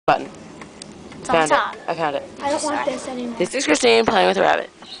Button. It's on top. I found it. I don't want this anymore. This is Christine playing with a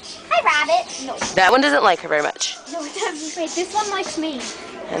rabbit. Hi, rabbit. No. That one doesn't like her very much. No, it doesn't. Wait, this one likes me.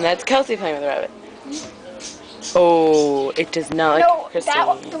 And that's Kelsey playing with a rabbit. Oh, it does not like Christine.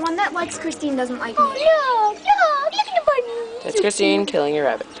 No, the one that likes Christine doesn't like me. Oh, no, look at the bunny. That's Christine killing your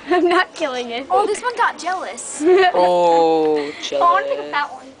rabbit. I'm not killing it. Oh, this one got jealous. Oh, jealous. Oh, I want to pick up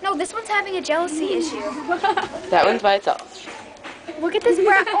that one. No, this one's having a jealousy issue. That one's by itself. Look at this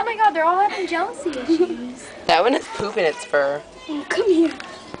brat. Oh my god, they're all having jealousy issues. That one has poop in its fur. Oh, come here.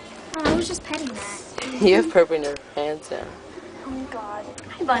 Oh, I was just petting that. You have poop in your pants now. Oh god.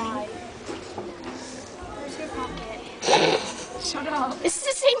 Hi, bunny. Where's your pocket? Shut up. This is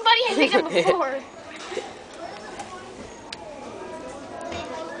the same bunny I picked up before.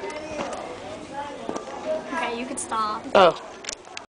 Okay, you can stop. Oh.